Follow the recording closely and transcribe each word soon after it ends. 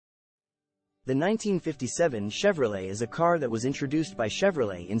The 1957 Chevrolet is a car that was introduced by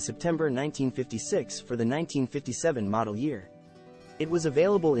Chevrolet in September 1956 for the 1957 model year. It was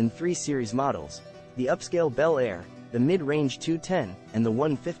available in 3 series models: the upscale Bel Air, the mid-range 210, and the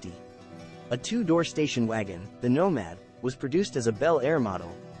 150. A 2-door station wagon, the Nomad, was produced as a Bel Air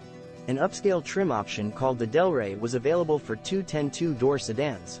model. An upscale trim option called the Delray was available for 210 2-door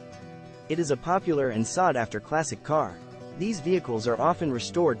sedans. It is a popular and sought-after classic car. These vehicles are often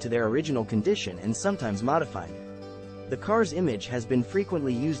restored to their original condition and sometimes modified. The car's image has been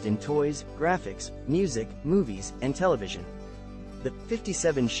frequently used in toys, graphics, music, movies, and television. The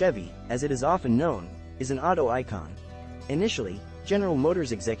 57 Chevy, as it is often known, is an auto icon. Initially, General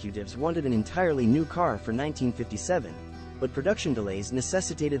Motors executives wanted an entirely new car for 1957, but production delays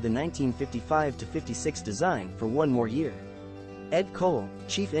necessitated the 1955-56 design for 1 more year. Ed Cole,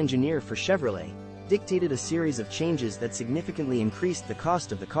 chief engineer for Chevrolet, dictated a series of changes that significantly increased the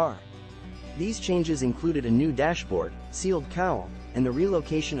cost of the car. These changes included a new dashboard, sealed cowl, and the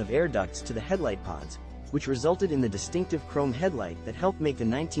relocation of air ducts to the headlight pods, which resulted in the distinctive chrome headlight that helped make the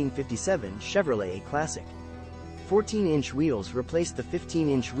 1957 Chevrolet a classic. 14-inch wheels replaced the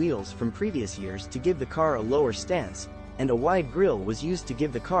 15-inch wheels from previous years to give the car a lower stance, and a wide grille was used to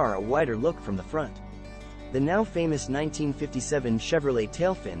give the car a wider look from the front. The now famous 1957 Chevrolet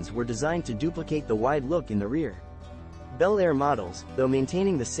tail fins were designed to duplicate the wide look in the rear. Bel Air models, though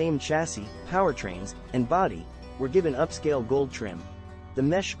maintaining the same chassis, powertrains, and body, were given upscale gold trim. The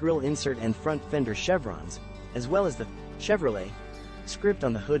mesh grille insert and front fender chevrons, as well as the Chevrolet script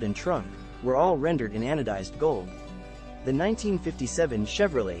on the hood and trunk, were all rendered in anodized gold. The 1957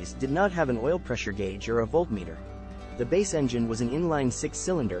 Chevrolets did not have an oil pressure gauge or a voltmeter. The base engine was an inline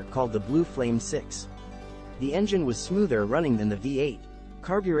 6-cylinder called the Blue Flame 6. The engine was smoother running than the V8.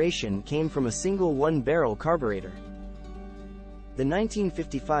 Carburation came from a single 1-barrel carburetor. The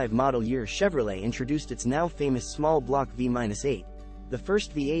 1955 model year Chevrolet introduced its now famous small block V-8, the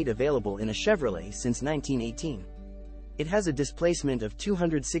first V8 available in a Chevrolet since 1918. It has a displacement of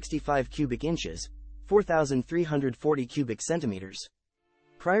 265 cubic inches, 4,340 cubic centimeters.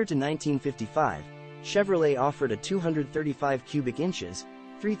 Prior to 1955, Chevrolet offered a 235 cubic inches,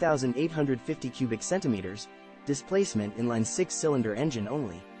 3,850 cubic centimeters, displacement inline 6-cylinder engine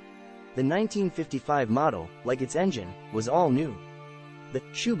only. The 1955 model, like its engine, was all new. The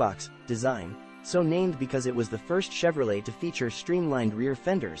shoebox design, so named because it was the first Chevrolet to feature streamlined rear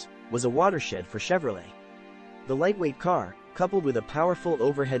fenders, was a watershed for Chevrolet. The lightweight car, coupled with a powerful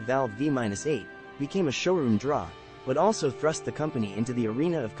overhead valve V-8, became a showroom draw, but also thrust the company into the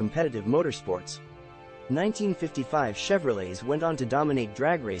arena of competitive motorsports. 1955 Chevrolets went on to dominate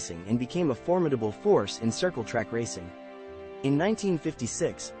drag racing and became a formidable force in circle track racing. In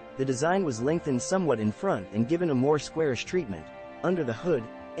 1956, the design was lengthened somewhat in front and given a more squarish treatment. Under the hood,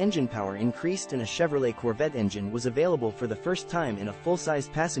 engine power increased and a Chevrolet Corvette engine was available for the first time in a full-size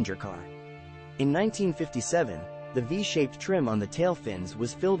passenger car. In 1957, the V-shaped trim on the tail fins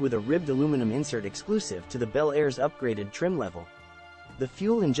was filled with a ribbed aluminum insert exclusive to the Bel Air's upgraded trim level. The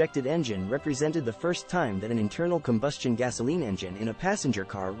fuel-injected engine represented the first time that an internal combustion gasoline engine in a passenger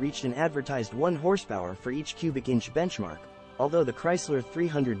car reached an advertised 1 horsepower for each cubic inch benchmark, although the Chrysler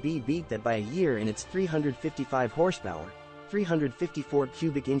 300B beat that by a year in its 355 horsepower, 354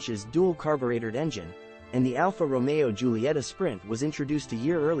 cubic inches dual-carbureted engine, and the Alfa Romeo Giulietta Sprint was introduced a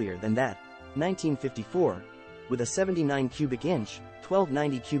year earlier than that, 1954, with a 79 cubic inch,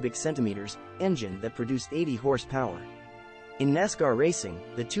 1290 cubic centimeters, engine that produced 80 horsepower. In NASCAR racing,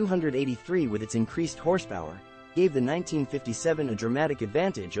 the 283 with its increased horsepower gave the 1957 a dramatic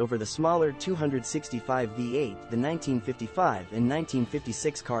advantage over the smaller 265 V8 the 1955 and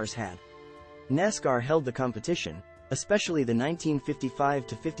 1956 cars had. NASCAR held the competition, especially the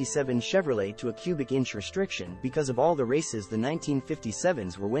 1955-57 Chevrolet, to a cubic inch restriction because of all the races the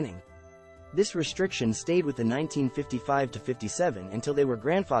 1957s were winning. This restriction stayed with the 1955-57 until they were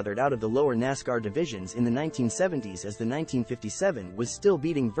grandfathered out of the lower NASCAR divisions in the 1970s, as the 1957 was still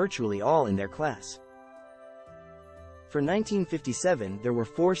beating virtually all in their class. For 1957 there were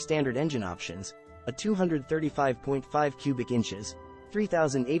 4 standard engine options: a 235.5 cubic inches,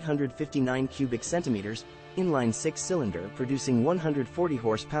 3,859 cubic centimeters, inline 6-cylinder producing 140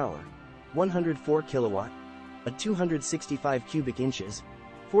 horsepower, 104 kilowatt, a 265 cubic inches,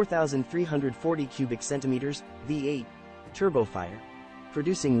 4,340 cubic centimeters, V8, turbofire,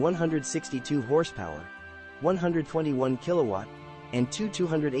 producing 162 horsepower, 121 kilowatt, and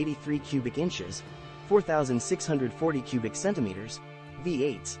 283 cubic inches, 4,640 cubic centimeters,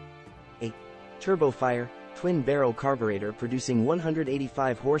 V8s. A turbofire, twin-barrel carburetor producing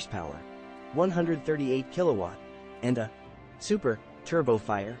 185 horsepower, 138 kilowatt, and a super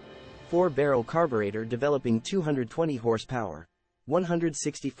turbofire, 4-barrel carburetor developing 220 horsepower,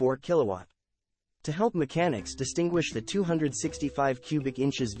 164 kilowatt. To help mechanics distinguish the 265 cubic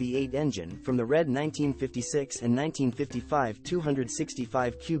inches V8 engine from the red 1956 and 1955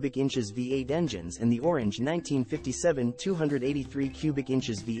 265 cubic inches V8 engines and the orange 1957 283 cubic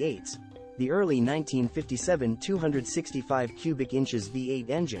inches V8s, the early 1957 265 cubic inches V8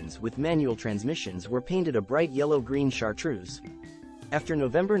 engines with manual transmissions were painted a bright yellow-green chartreuse. After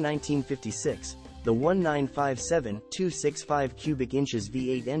November 1956, the 1957-265 cubic inches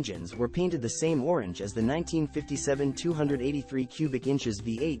V8 engines were painted the same orange as the 1957 283 cubic inches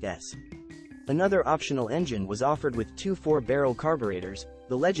V8s. Another optional engine was offered with two 4-barrel carburetors,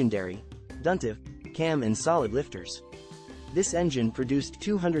 the legendary Duntiv cam and solid lifters. This engine produced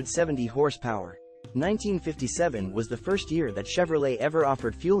 270 horsepower. 1957 was the first year that Chevrolet ever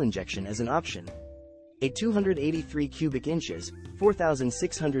offered fuel injection as an option. A 283 cubic inches,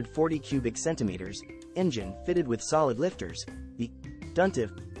 4,640 cubic centimeters, engine fitted with solid lifters, the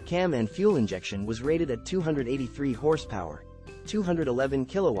Duntiv cam and fuel injection was rated at 283 horsepower, 211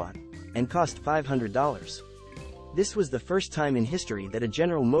 kilowatt, and cost $500. This was the first time in history that a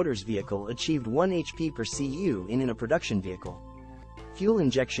General Motors vehicle achieved 1 HP per CU in a production vehicle. Fuel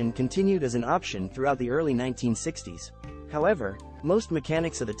injection continued as an option throughout the early 1960s. However, most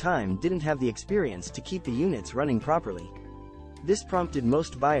mechanics of the time didn't have the experience to keep the units running properly. This prompted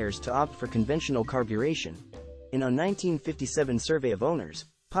most buyers to opt for conventional carburation. In a 1957 survey of owners,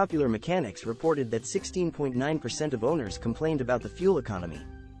 Popular Mechanics reported that 16.9% of owners complained about the fuel economy,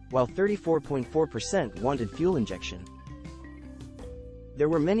 while 34.4% wanted fuel injection. There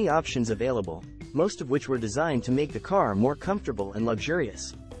were many options available, most of which were designed to make the car more comfortable and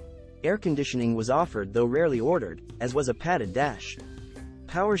luxurious. Air conditioning was offered though rarely ordered, as was a padded dash.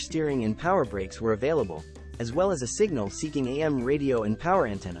 Power steering and power brakes were available, as well as a signal-seeking AM radio and power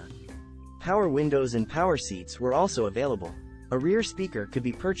antenna. Power windows and power seats were also available. A rear speaker could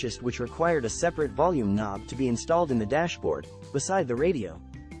be purchased which required a separate volume knob to be installed in the dashboard, beside the radio.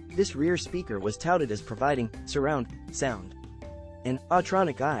 This rear speaker was touted as providing surround sound. An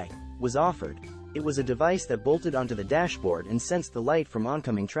Autronic Eye was offered. It was a device that bolted onto the dashboard and sensed the light from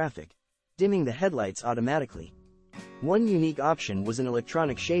oncoming traffic, dimming the headlights automatically. One unique option was an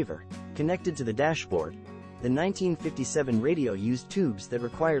electronic shaver, connected to the dashboard. The 1957 radio used tubes that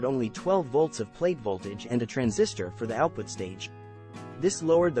required only 12 volts of plate voltage and a transistor for the output stage. This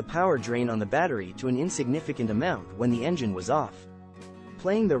lowered the power drain on the battery to an insignificant amount when the engine was off.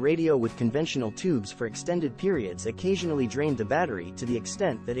 Playing the radio with conventional tubes for extended periods occasionally drained the battery to the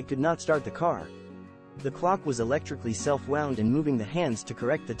extent that it could not start the car. The clock was electrically self-wound and moving the hands to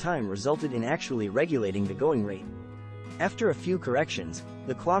correct the time resulted in actually regulating the going rate. After a few corrections,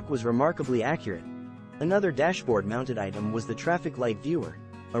 the clock was remarkably accurate. Another dashboard-mounted item was the traffic light viewer,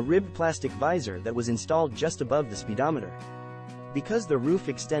 a ribbed plastic visor that was installed just above the speedometer. Because the roof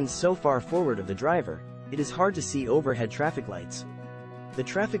extends so far forward of the driver, it is hard to see overhead traffic lights. The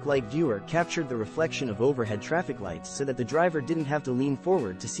traffic light viewer captured the reflection of overhead traffic lights so that the driver didn't have to lean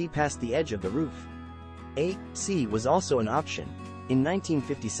forward to see past the edge of the roof. AC was also an option. In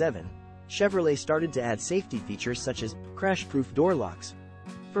 1957, Chevrolet started to add safety features such as crash-proof door locks.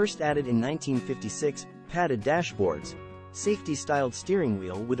 First added in 1956, padded dashboards, safety-styled steering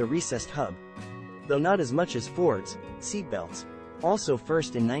wheel with a recessed hub. Though not as much as Ford's, seatbelts, also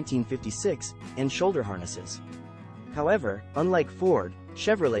first in 1956, and shoulder harnesses. However, unlike Ford,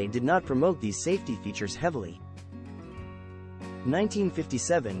 Chevrolet did not promote these safety features heavily.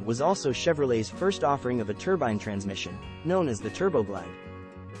 1957 was also Chevrolet's first offering of a turbine transmission, known as the TurboGlide.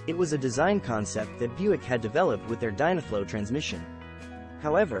 It was a design concept that Buick had developed with their Dynaflow transmission.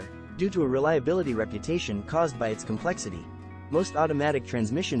 However, due to a reliability reputation caused by its complexity, most automatic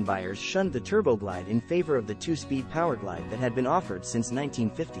transmission buyers shunned the TurboGlide in favor of the two-speed PowerGlide that had been offered since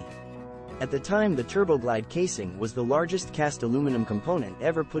 1950. At the time, the TurboGlide casing was the largest cast aluminum component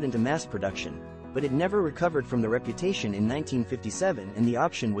ever put into mass production, but it never recovered from the reputation in 1957 and the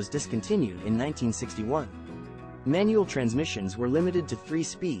option was discontinued in 1961. Manual transmissions were limited to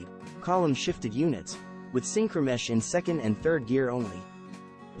 3-speed, column-shifted units, with synchromesh in second and third gear only.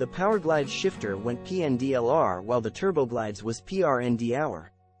 The PowerGlide shifter went PNDLR while the TurboGlide's was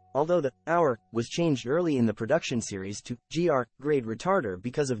PRND-hour. Although the hour was changed early in the production series to GR grade retarder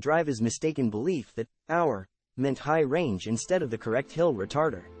because of Drive's mistaken belief that hour meant high range instead of the correct hill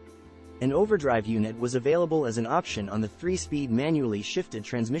retarder. An overdrive unit was available as an option on the 3-speed manually shifted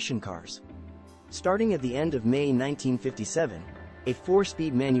transmission cars. Starting at the end of May 1957, a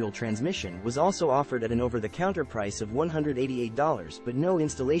 4-speed manual transmission was also offered at an over-the-counter price of $188, but no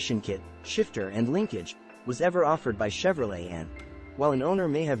installation kit, shifter and linkage was ever offered by Chevrolet and While an owner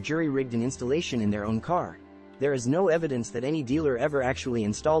may have jury-rigged an installation in their own car, there is no evidence that any dealer ever actually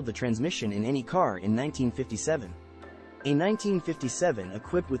installed the transmission in any car in 1957. A 1957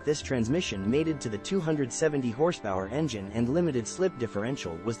 equipped with this transmission mated to the 270 horsepower engine and limited slip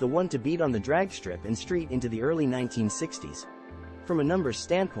differential was the one to beat on the drag strip and street into the early 1960s. From a numbers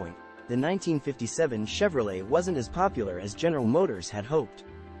standpoint, the 1957 Chevrolet wasn't as popular as General Motors had hoped.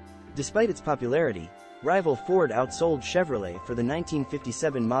 Despite its popularity, rival Ford outsold Chevrolet for the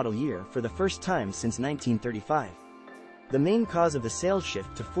 1957 model year for the first time since 1935. The main cause of the sales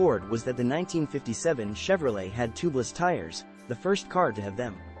shift to Ford was that the 1957 Chevrolet had tubeless tires, the first car to have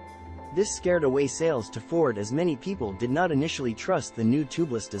them. This scared away sales to Ford as many people did not initially trust the new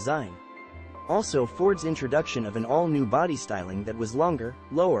tubeless design. Also, Ford's introduction of an all-new body styling that was longer,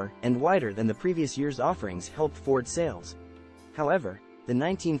 lower, and wider than the previous year's offerings helped Ford sales. However, the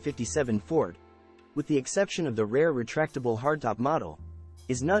 1957 Ford, with the exception of the rare retractable hardtop model,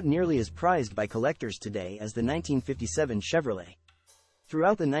 is not nearly as prized by collectors today as the 1957 Chevrolet.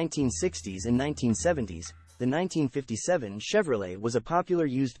 Throughout the 1960s and 1970s, the 1957 Chevrolet was a popular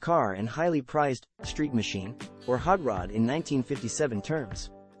used car and highly prized street machine, or hot rod in 1957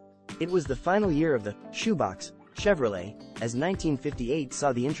 terms. It was the final year of the shoebox Chevrolet, as 1958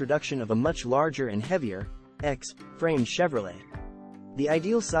 saw the introduction of a much larger and heavier X-frame Chevrolet. The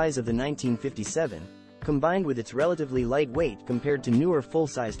ideal size of the 1957, combined with its relatively light weight compared to newer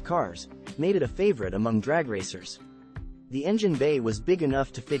full-sized cars, made it a favorite among drag racers. The engine bay was big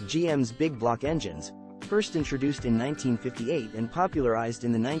enough to fit GM's big block engines, first introduced in 1958 and popularized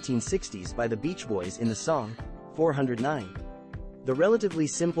in the 1960s by the Beach Boys in the song 409. The relatively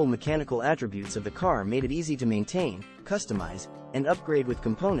simple mechanical attributes of the car made it easy to maintain, customize, and upgrade with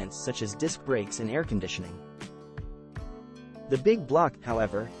components such as disc brakes and air conditioning. The big block,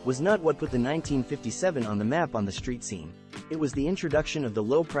 however, was not what put the 1957 on the map on the street scene. It was the introduction of the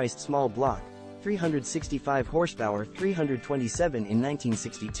low-priced small block, 365 horsepower 327 in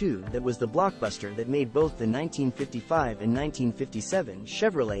 1962 that was the blockbuster that made both the 1955 and 1957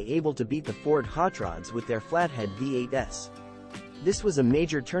 Chevrolet able to beat the Ford hot rods with their flathead V8s. This was a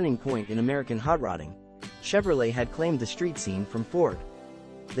major turning point in American hot rodding. Chevrolet had claimed the street scene from Ford.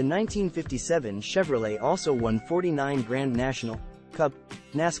 The 1957 Chevrolet also won 49 Grand National Cup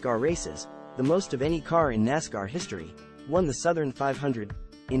NASCAR races, the most of any car in NASCAR history, won the Southern 500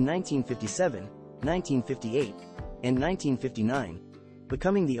 in 1957, 1958, and 1959,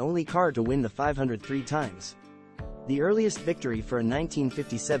 becoming the only car to win the 500 three times. The earliest victory for a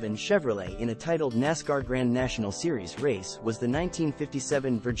 1957 Chevrolet in a titled NASCAR Grand National Series race was the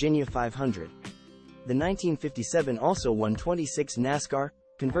 1957 Virginia 500. The 1957 also won 26 NASCAR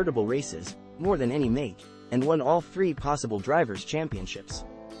convertible races, more than any make, and won all three possible drivers' championships.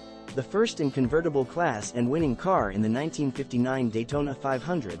 The first in convertible class and winning car in the 1959 Daytona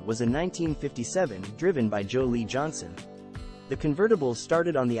 500 was a 1957 driven by Joe Lee Johnson. The convertibles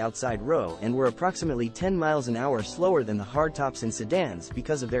started on the outside row and were approximately 10 miles an hour slower than the hardtops and sedans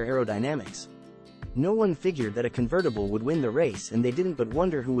because of their aerodynamics. No one figured that a convertible would win the race, and they didn't but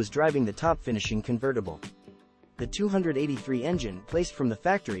wonder who was driving the top-finishing convertible. The 283 engine placed from the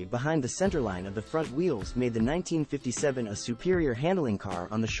factory behind the centerline of the front wheels made the 1957 a superior handling car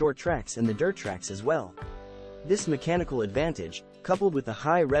on the short tracks and the dirt tracks as well. This mechanical advantage, coupled with the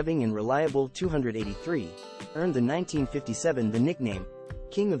high revving and reliable 283, earned the 1957 the nickname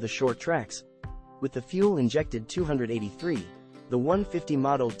King of the Short Tracks. With the fuel-injected 283, the 150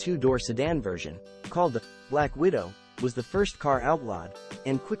 model two-door sedan version, called the Black Widow, was the first car outlawed,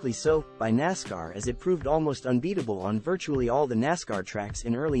 and quickly so, by NASCAR, as it proved almost unbeatable on virtually all the NASCAR tracks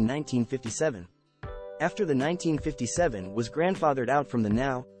in early 1957. After the 1957 was grandfathered out from the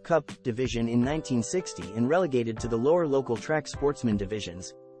now Cup division in 1960 and relegated to the lower local track sportsman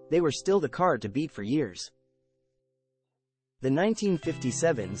divisions, they were still the car to beat for years. The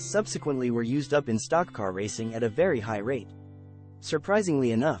 1957s subsequently were used up in stock car racing at a very high rate.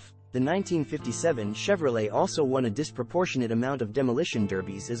 Surprisingly enough, the 1957 Chevrolet also won a disproportionate amount of demolition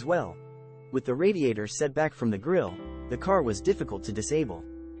derbies as well. With the radiator set back from the grille, the car was difficult to disable.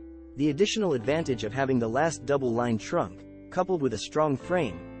 The additional advantage of having the last double-line trunk, coupled with a strong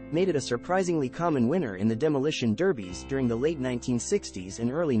frame, made it a surprisingly common winner in the demolition derbies during the late 1960s and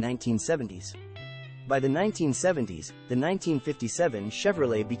early 1970s. By the 1970s, the 1957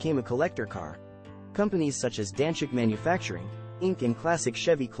 Chevrolet became a collector car. Companies such as Danchik Manufacturing, Inc. and Classic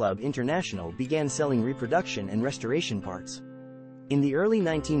Chevy Club International began selling reproduction and restoration parts. In the early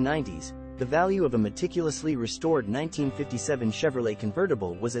 1990s, the value of a meticulously restored 1957 Chevrolet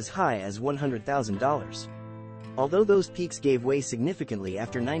convertible was as high as $100,000. Although those peaks gave way significantly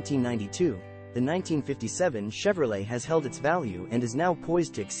after 1992, the 1957 Chevrolet has held its value and is now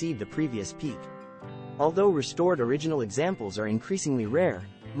poised to exceed the previous peak. Although restored original examples are increasingly rare,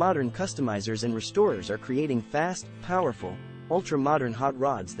 modern customizers and restorers are creating fast, powerful, ultra-modern hot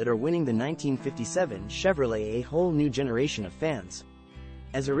rods that are winning the 1957 Chevrolet a whole new generation of fans.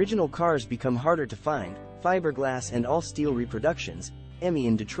 As original cars become harder to find, fiberglass and all-steel reproductions, EMI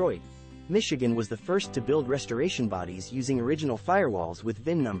in Detroit, Michigan was the first to build restoration bodies using original firewalls with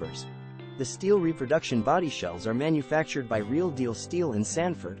VIN numbers. The steel reproduction body shells are manufactured by Real Deal Steel in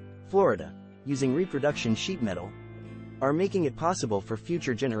Sanford, Florida, using reproduction sheet metal, are making it possible for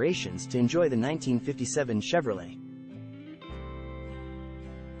future generations to enjoy the 1957 Chevrolet.